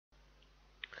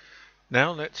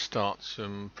Now let's start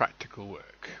some practical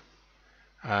work,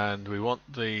 and we want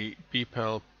the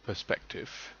BPEL perspective,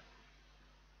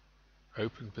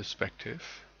 open perspective,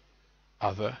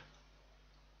 other,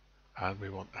 and we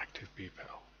want active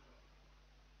BPEL.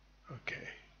 Okay.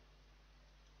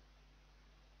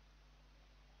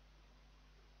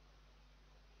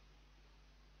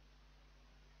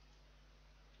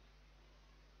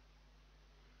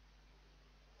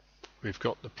 We've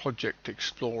got the Project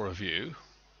Explorer view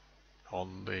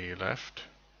on the left.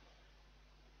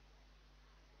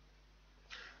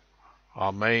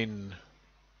 Our main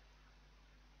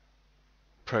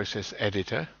process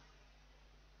editor.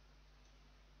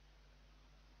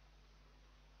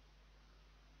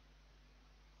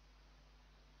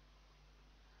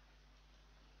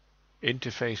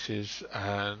 Interfaces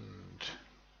and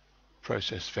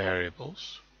process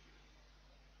variables.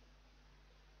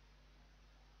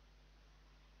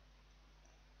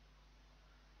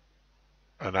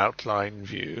 An outline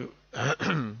view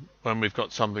when we've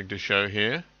got something to show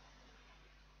here.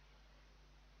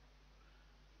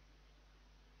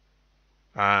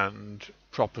 And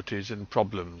properties and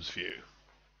problems view.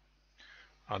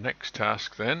 Our next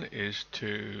task then is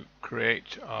to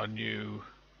create our new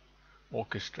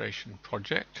orchestration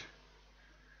project.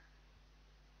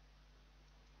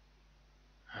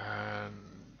 And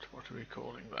what are we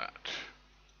calling that?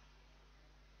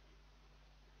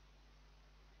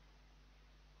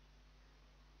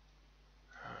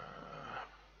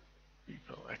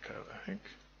 BPEL Echo, I think.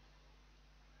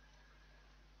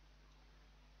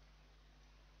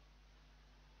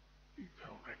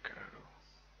 BPEL Echo.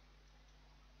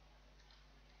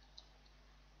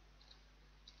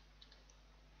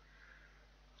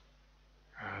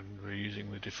 And we're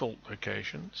using the default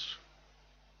locations.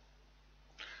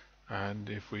 And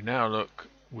if we now look,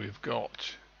 we've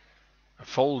got a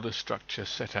folder structure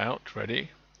set out ready,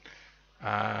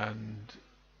 and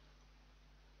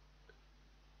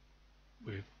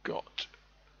we've got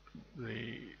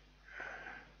the,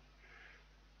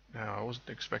 now I wasn't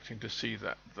expecting to see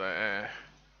that there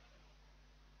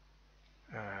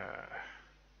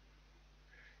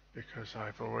because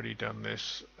I've already done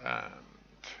this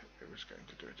and it was going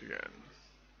to do it again.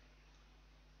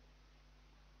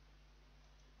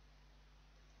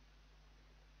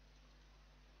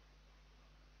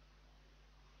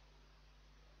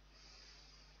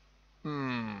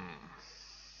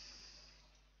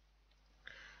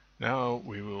 Now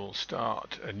we will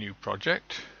start a new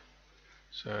project.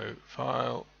 So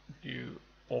File, New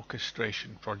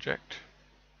Orchestration Project,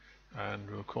 and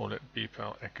we'll call it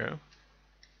BPEL Echo.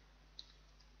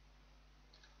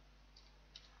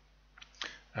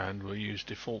 And we'll use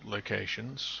default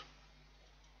locations.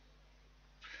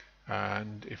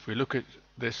 And if we look at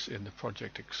this in the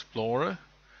Project Explorer,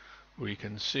 we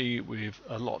can see we've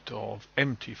a lot of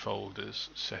empty folders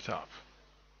set up.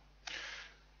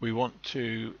 We want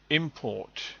to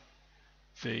import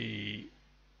the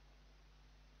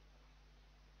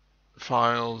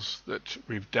files that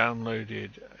we've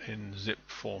downloaded in zip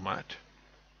format.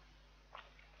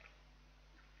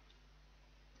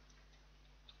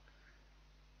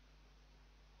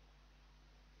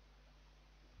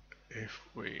 If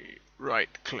we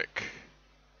right click,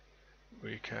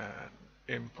 we can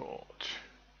import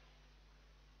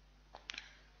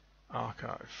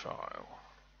archive file,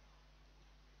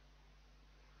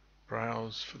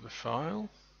 browse for the file,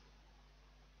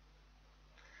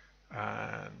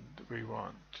 and we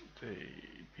want the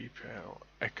BPEL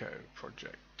Echo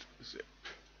project zip.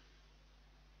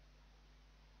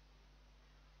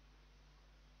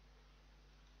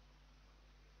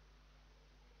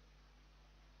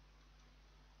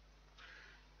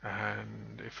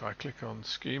 And if I click on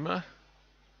schema,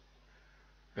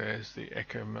 there's the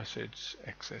echo message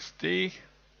XSD,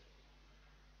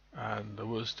 and the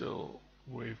WSDL,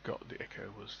 we've got the echo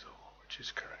WSDL, which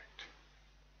is correct.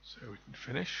 So we can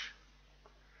finish,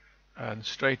 and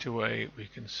straight away we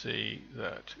can see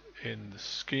that in the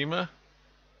schema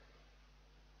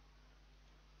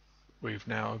we've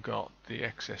now got the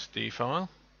XSD file,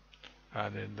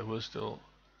 and in the WSDL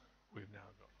we've now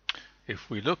got. If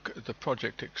we look at the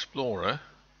Project Explorer,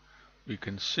 we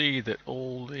can see that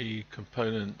all the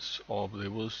components of the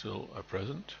WSDL are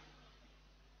present.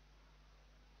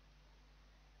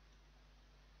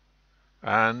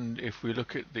 And if we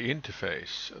look at the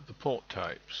interface, the port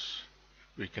types,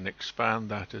 we can expand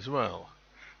that as well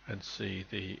and see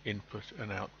the input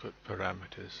and output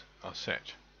parameters are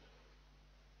set.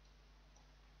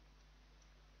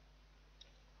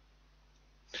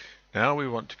 Now we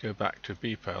want to go back to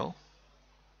BPEL,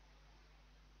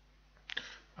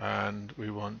 and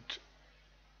we want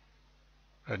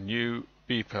a new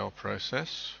BPEL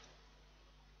process.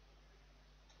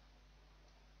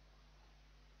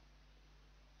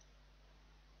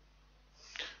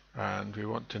 And we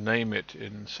want to name it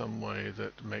in some way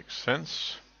that makes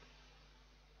sense.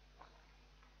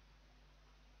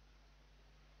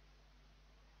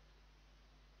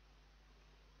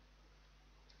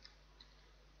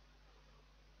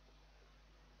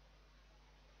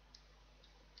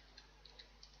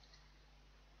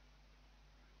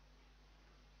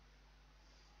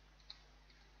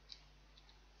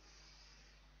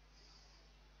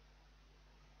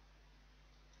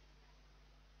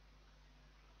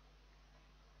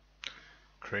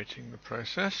 Creating the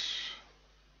process.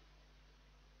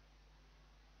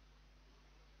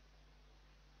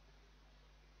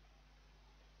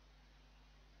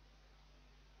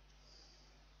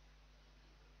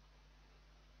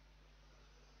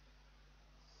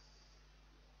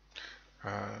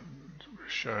 And we're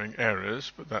showing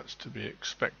errors, but that's to be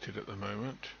expected at the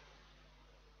moment.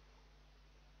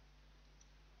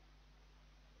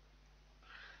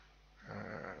 And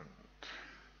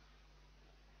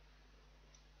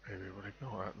maybe we'll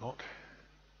ignore that lot.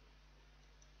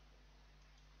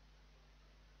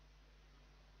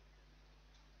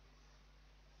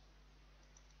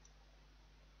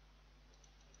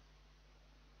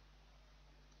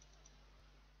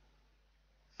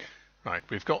 Right,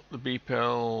 we've got the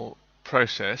BPEL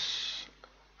process,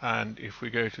 and if we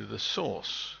go to the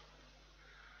source,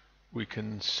 we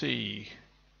can see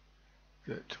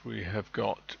that we have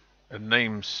got a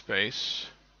namespace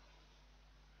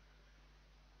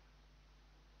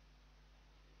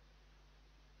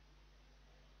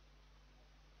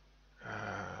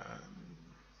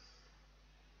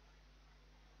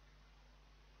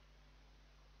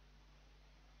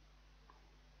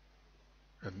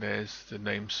and there's the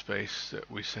namespace that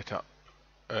we set up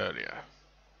earlier.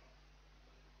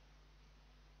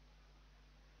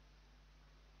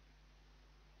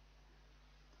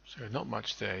 So not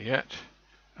much there yet.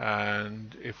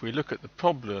 And if we look at the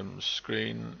problems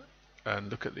screen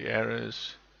and look at the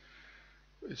errors,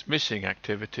 it's missing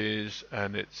activities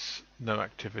and it's no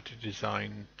activity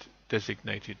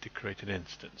designated to create an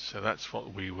instance. So that's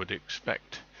what we would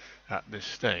expect at this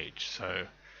stage. So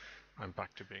I'm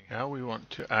back to being. Now we want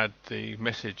to add the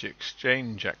message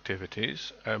exchange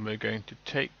activities, and we're going to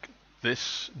take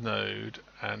this node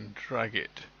and drag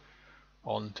it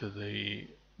onto the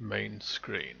main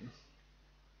screen.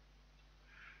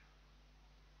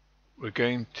 We're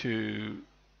going to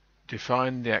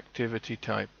define the activity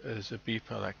type as a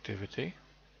BPEL activity,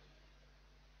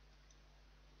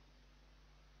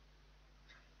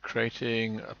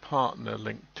 creating a partner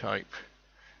link type,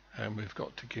 and we've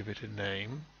got to give it a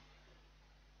name.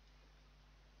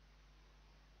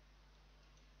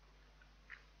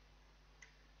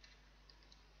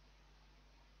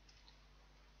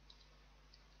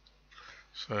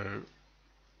 So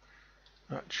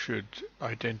that should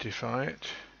identify it.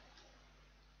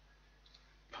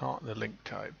 Partner link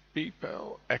type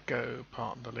BPEL echo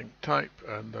partner link type,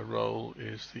 and the role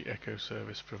is the echo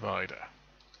service provider.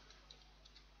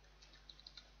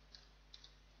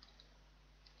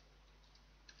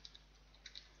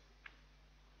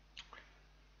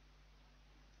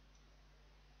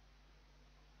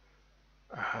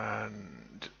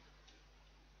 And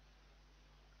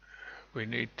we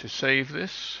need to save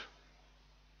this.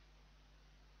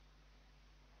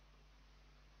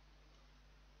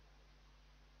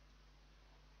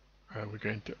 And we're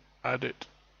going to add it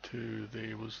to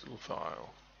the WSDL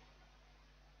file.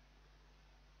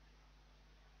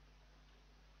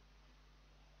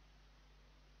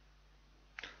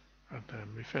 And then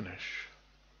we finish.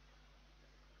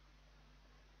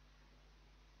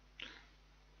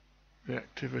 The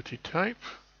activity type,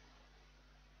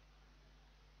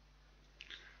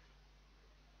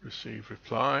 receive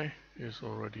reply, is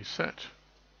already set.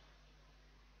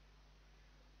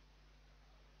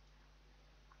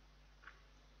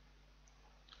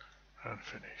 And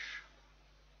finish.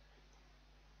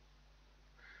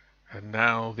 And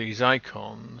now these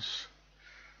icons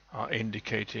are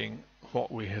indicating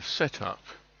what we have set up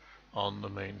on the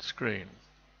main screen.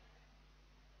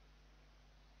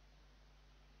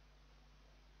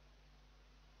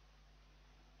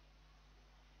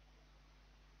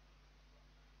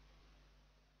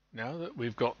 Now that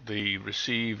we've got the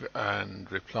receive and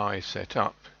reply set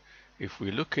up, if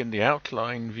we look in the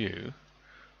outline view,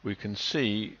 we can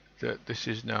see that this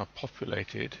is now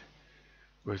populated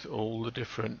with all the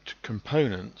different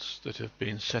components that have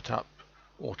been set up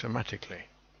automatically.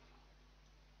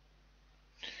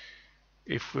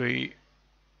 If we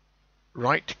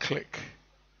right-click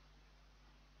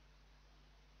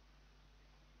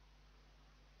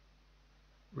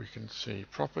we can see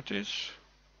properties,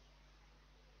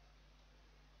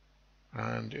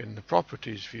 and in the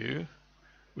properties view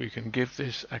we can give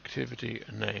this activity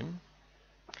a name,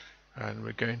 and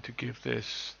we're going to give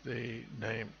this the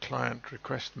name client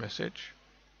request message.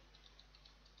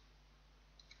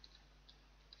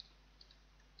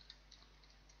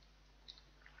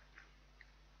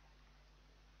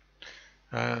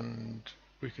 And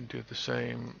we can do the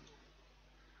same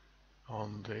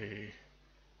on the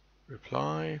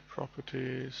reply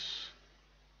properties.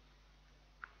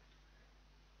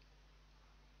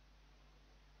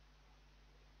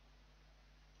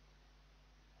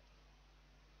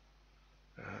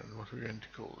 And what are we going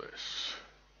to call this?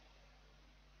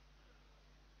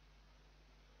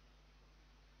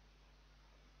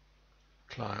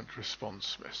 Client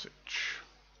response message.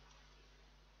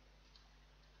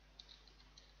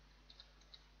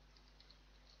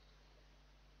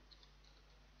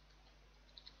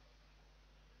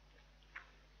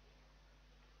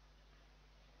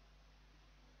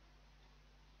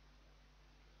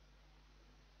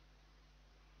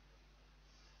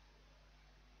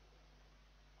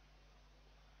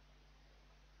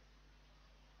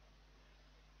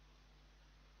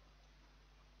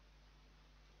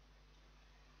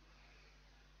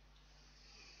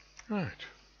 Right.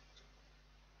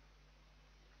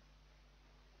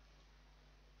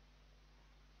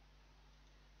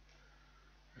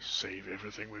 Save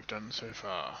everything we've done so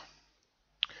far.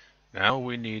 Now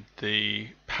we need the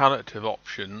palette of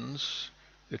options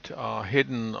that are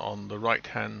hidden on the right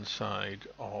hand side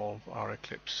of our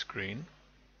Eclipse screen,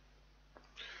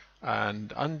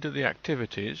 and under the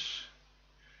activities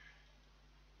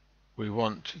we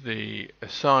want the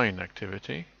assign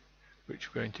activity,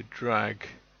 which we're going to drag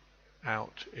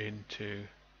out into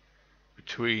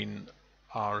between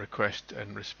our request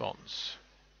and response.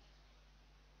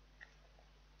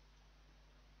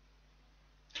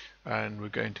 And we're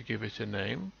going to give it a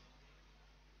name,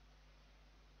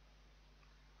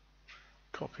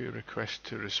 copy request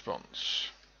to response.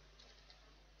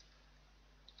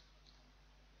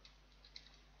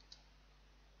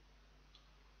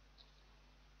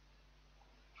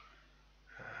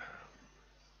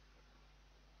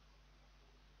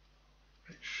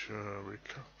 Make sure we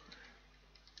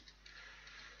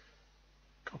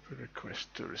copy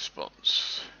request to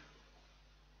response.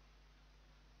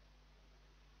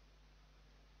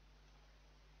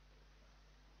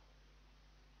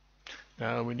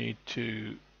 Now we need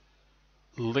to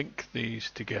link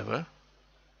these together,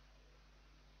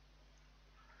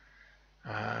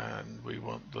 and we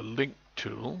want the link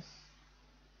tool.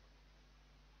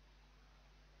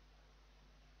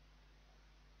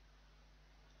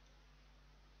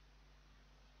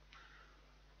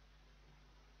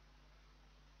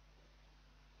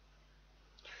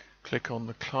 Click on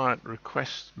the client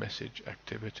request message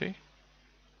activity.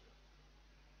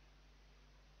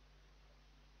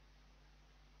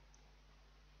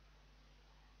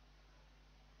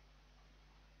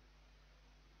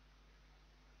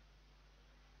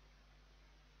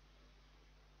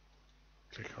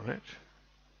 Click on it.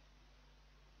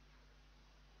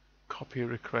 Copy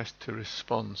request to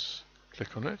response.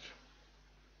 Click on it.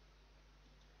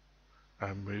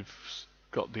 And we've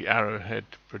got the arrowhead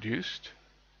produced.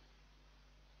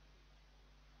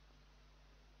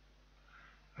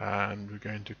 And we're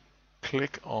going to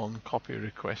click on copy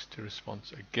request to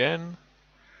response again,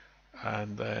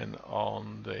 and then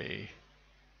on the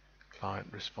client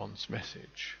response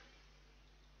message.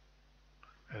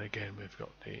 And again we've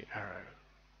got the arrow.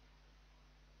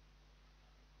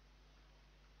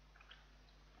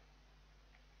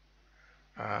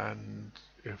 And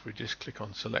if we just click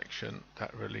on selection,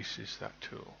 that releases that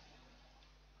tool.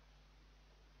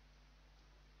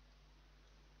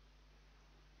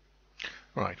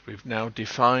 Right, we've now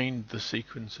defined the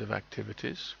sequence of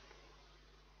activities.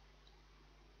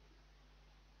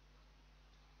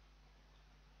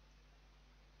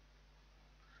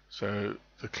 So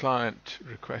the client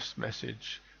request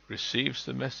message receives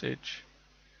the message.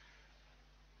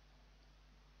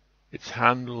 It's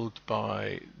handled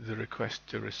by the request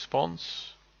to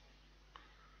response,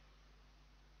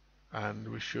 and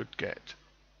we should get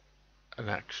an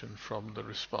action from the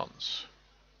response.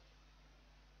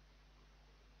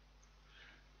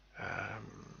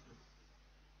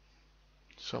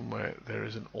 Somewhere there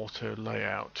is an auto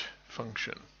layout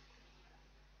function.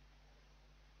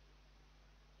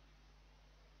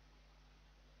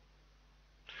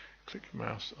 Click your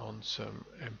mouse on some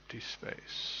empty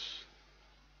space.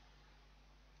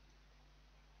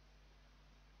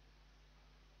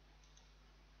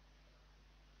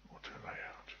 Auto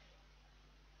layout.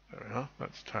 There we are,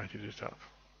 that's tidied it up.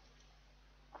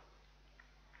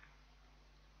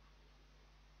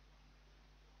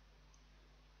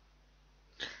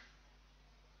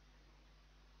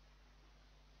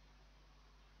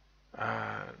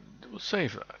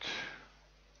 save that.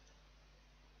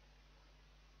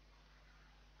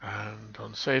 And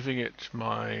on saving it,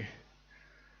 my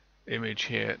image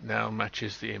here now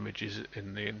matches the images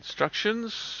in the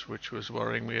instructions, which was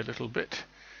worrying me a little bit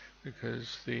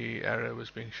because the error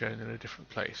was being shown in a different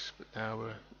place, but now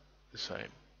we're the same.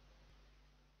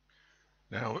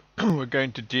 Now we're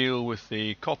going to deal with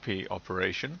the copy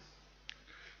operation,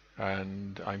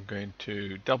 and I'm going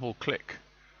to double click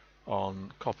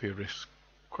on copy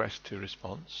request to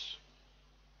response.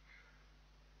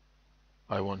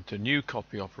 I want a new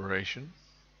copy operation,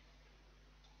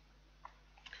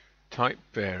 type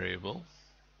variable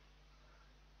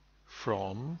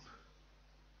from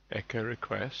echo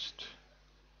request,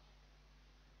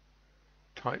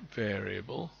 type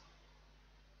variable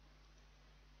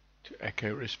to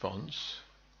echo response,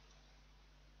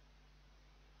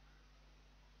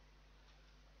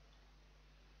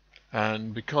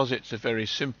 and because it's a very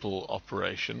simple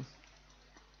operation,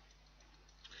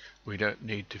 we don't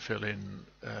need to fill in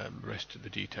the rest of the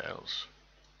details.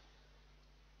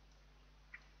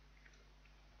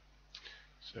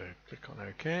 So click on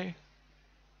OK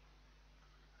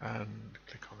and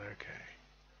click on OK.